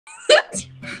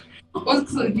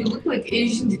Also, you look like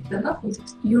Asian.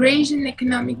 Eurasian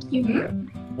Economic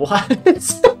Union. What?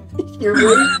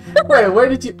 Wait, where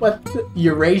did you... What?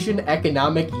 Eurasian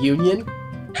Economic Union?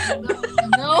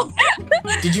 No.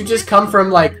 Did you just come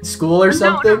from, like, school or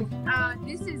something? No.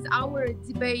 This is our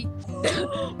debate.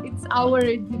 It's our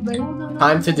debate.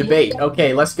 Time to debate.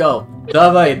 Okay, let's go.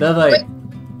 Давай.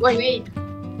 Wait.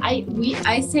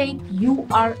 I said you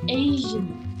are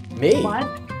Asian. Me? What?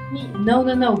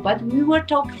 No. But we were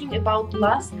talking about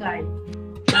last guy.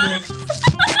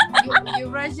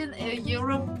 Eurasian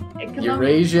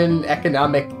Eurasian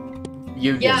Economic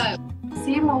Union. Yeah.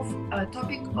 Same of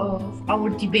topic of our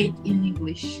debate in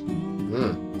English.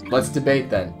 Let's debate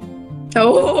then.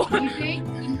 Oh. Debate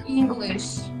in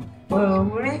English. Where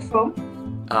are you from?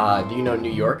 Do you know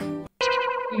New York?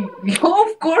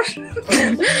 Of course.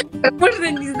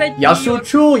 Можно не знать. Я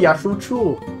шучу.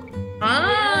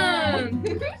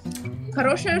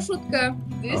 Хорошая шутка.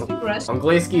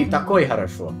 Английский такой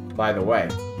хорошо, by the way.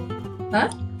 А?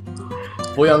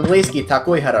 Твой английский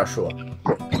такой хорошо.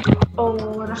 Ой,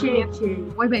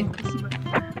 блин, спасибо.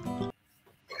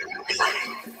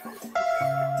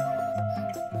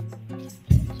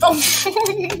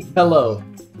 Hello.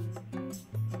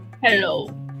 Hello.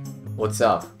 What's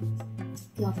up?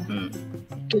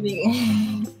 Good.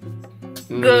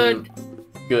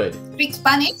 Good. Speak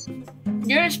Spanish?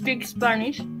 You speak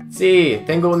Spanish? Sí,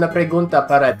 tengo una pregunta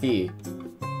para ti.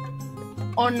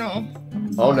 Oh no.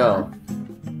 Oh no.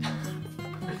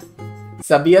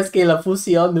 ¿Sabías que la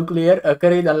fusión nuclear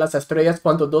ocurre en las estrellas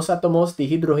cuando dos átomos de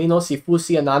hidrógeno se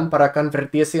fusionan para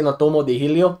convertirse en átomo de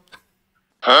helio?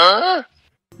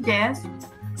 Yes.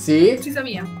 ¿Sí? Sí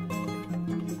sabía.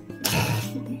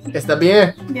 ¿Está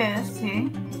bien? Yes, sí.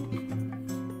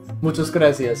 Muchas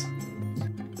gracias.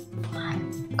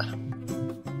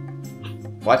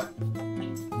 What?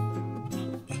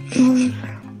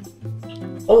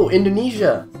 Oh,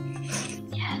 Indonesia.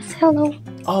 Yes, hello.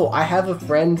 Oh, I have a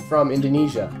friend from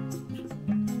Indonesia.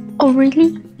 Oh,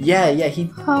 really? Yeah,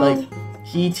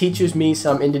 he teaches me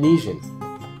some Indonesian.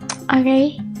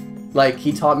 Okay. Like,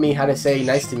 he taught me how to say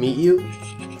nice to meet you.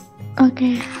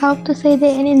 Okay, how to say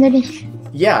that in Indonesian?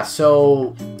 Yeah,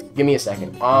 so give me a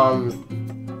second.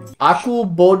 Aku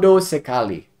bodoh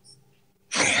sekali.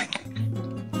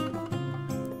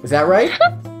 Is that right?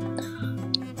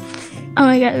 Oh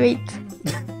my god, wait.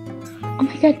 Oh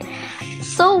my god.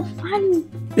 So fun.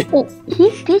 Oh,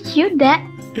 he teach you that?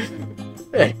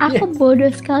 Aku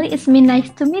bodoh sekali is mean nice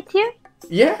to meet you?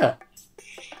 Yeah.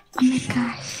 Oh my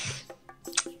gosh.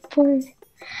 Poor.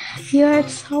 You're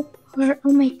so poor.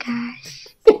 Oh my gosh.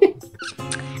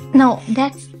 No.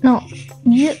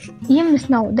 You must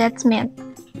know that's meant.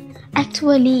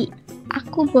 Actually,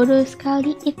 aku bodoh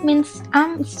sekali, it means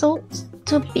I'm so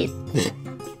stupid.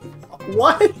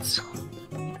 What?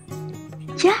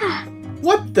 Yeah.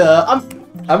 What the?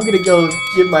 I'm gonna go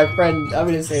give my friend. I'm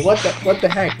gonna say what the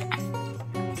heck?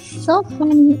 So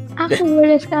funny. Aku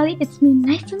bodoh sekali, it's mean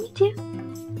nice to meet you.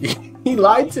 He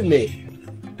lied to me.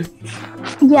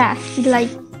 Yeah, he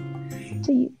lied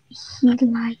to you. He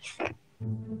lied.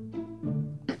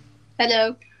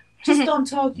 Hello. Just don't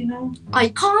talk, you know. I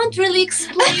can't really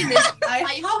explain it.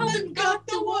 I haven't got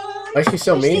the word. Why is she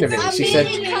so mean to me? She said,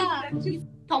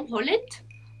 Tom Holland?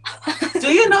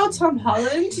 Do you know Tom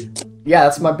Holland? "Yeah,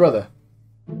 that's my brother."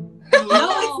 No,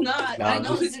 it's not. No, I I'm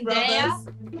know his brothers.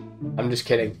 I'm just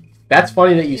kidding. That's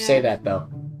funny that you say that though.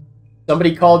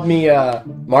 Somebody called me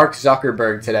Mark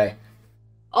Zuckerberg today.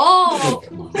 Oh!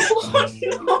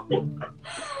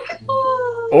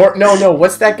 Or no,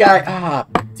 what's that guy?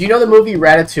 Do you know the movie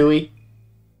Ratatouille?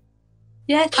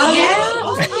 Yeah. Oh, yeah.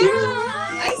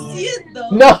 I see it though.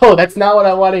 No, that's not what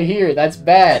I want to hear. That's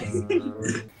bad.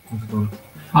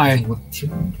 Hi.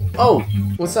 Oh,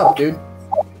 what's up, dude?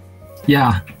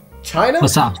 Yeah. China?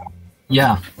 What's up?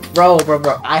 Yeah. Bro.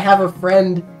 I have a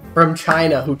friend from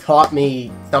China who taught me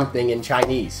something in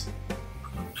Chinese.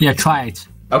 Yeah, try it.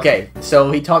 Okay, so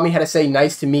he taught me how to say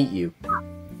nice to meet you.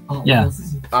 Yeah.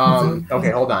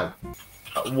 Okay, hold on.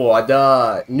 我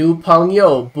的女朋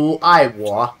友不爱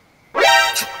我.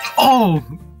 Oh,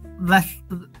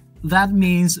 that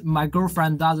means my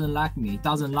girlfriend doesn't like me,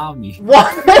 doesn't love me.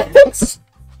 What?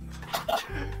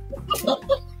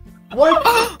 What?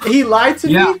 He lied to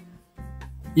me?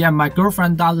 Yeah, my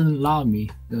girlfriend doesn't love me.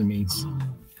 That means.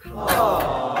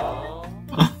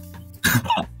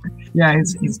 Yeah,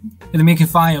 it's making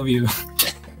fun of you.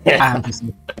 I have to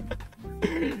say.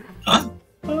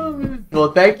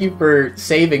 Well, thank you for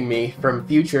saving me from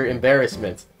future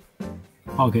embarrassment.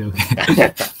 Okay.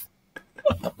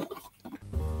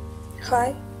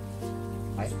 Hi.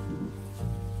 Hi.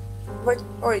 What?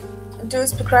 Oi. Do you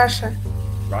speak Russian?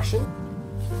 Russian?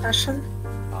 Russian?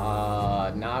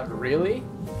 Not really.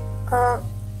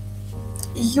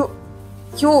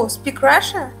 You speak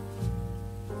Russian?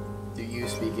 Do you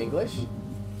speak English?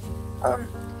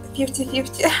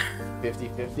 50-50.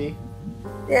 50-50?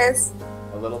 Yes.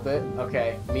 A little bit?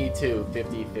 Okay, me too.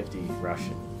 50-50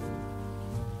 Russian.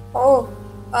 Oh,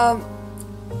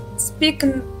 speak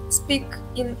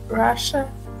in Russia.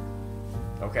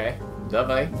 Okay,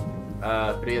 давай.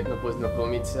 Приятно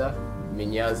познакомиться.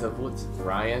 Меня зовут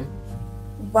Ryan.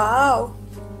 Wow,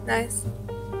 nice.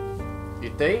 И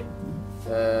ты?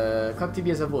 Как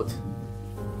тебя зовут?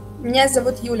 Меня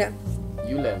зовут Юля.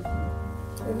 Юлен.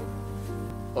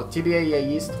 У тебя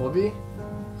есть хобби?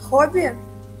 Хобби?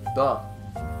 Да.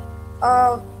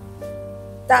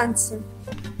 Танцы.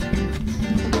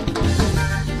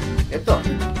 Это?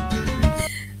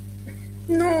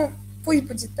 Ну, пусть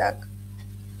будет так.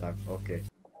 Так, окей.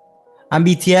 I'm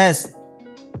BTS.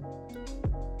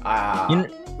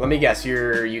 Let me guess,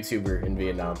 you're a YouTuber in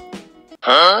Vietnam.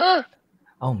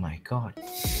 Oh my god.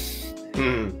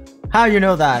 Hmm. How you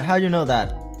know that? How you know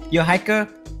that? You a hiker?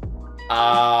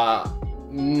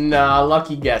 Nah,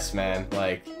 lucky guess, man.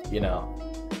 Like, you know.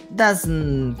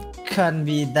 Can't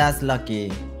be that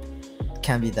lucky.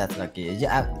 Can't be that lucky.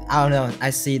 Yeah, I don't know. I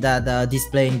see that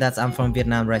displaying that I'm from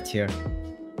Vietnam right here.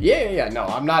 Yeah. No,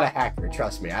 I'm not a hacker.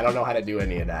 Trust me. I don't know how to do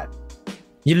any of that.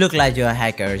 You look like you're a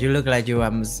hacker. You look like you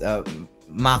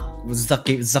Mark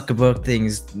Zuckerberg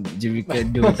things. You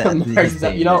can do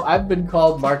that. You know, I've been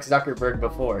called Mark Zuckerberg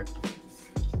before.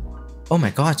 Oh my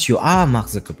god, you are Mark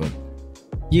Zuckerberg.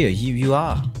 Yeah, you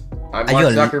are. I'm Mark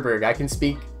Zuckerberg. I can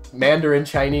speak Mandarin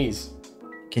Chinese.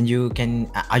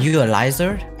 Are you a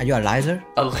lizard? Are you a lizard?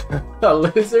 A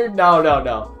lizard?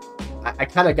 No. I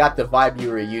kind of got the vibe you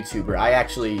were a YouTuber. I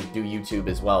actually do YouTube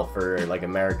as well for like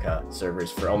America servers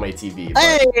for Omegle TV.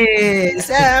 Hey,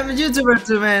 Sam, I'm a YouTuber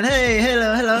too, man. Hey,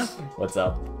 hello. What's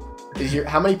up?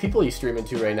 How many people are you streaming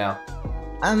to right now?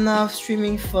 I'm now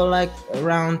streaming for like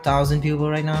around 1,000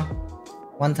 people right now.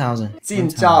 1,000. xin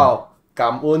chào,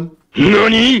 cảm ơn.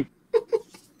 Nani?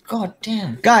 God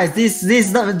damn. Guys,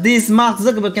 this Mark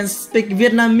Zuckerberg can speak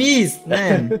Vietnamese,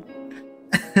 man.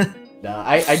 No,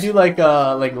 I do like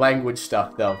language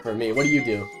stuff though. For me, what do you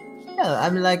do? Yeah,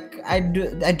 I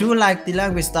do like the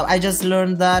language stuff. I just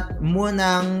learned that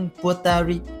Muanang Puerto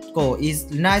Rico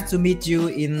is nice to meet you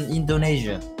in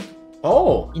Indonesia.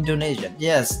 Oh, Indonesia,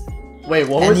 yes. Wait,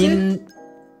 what was it?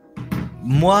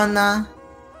 Muana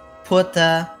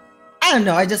Puerto. I don't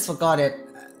know. I just forgot it.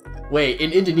 Wait,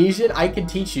 in Indonesian, I can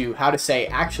teach you how to say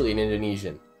actually in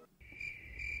Indonesian.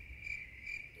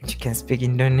 You can speak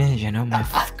Indonesian, oh my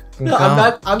No,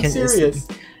 I'm serious.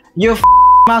 You're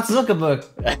Mark Zuckerberg.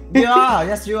 You are,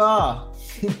 yes you are.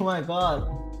 Oh my god.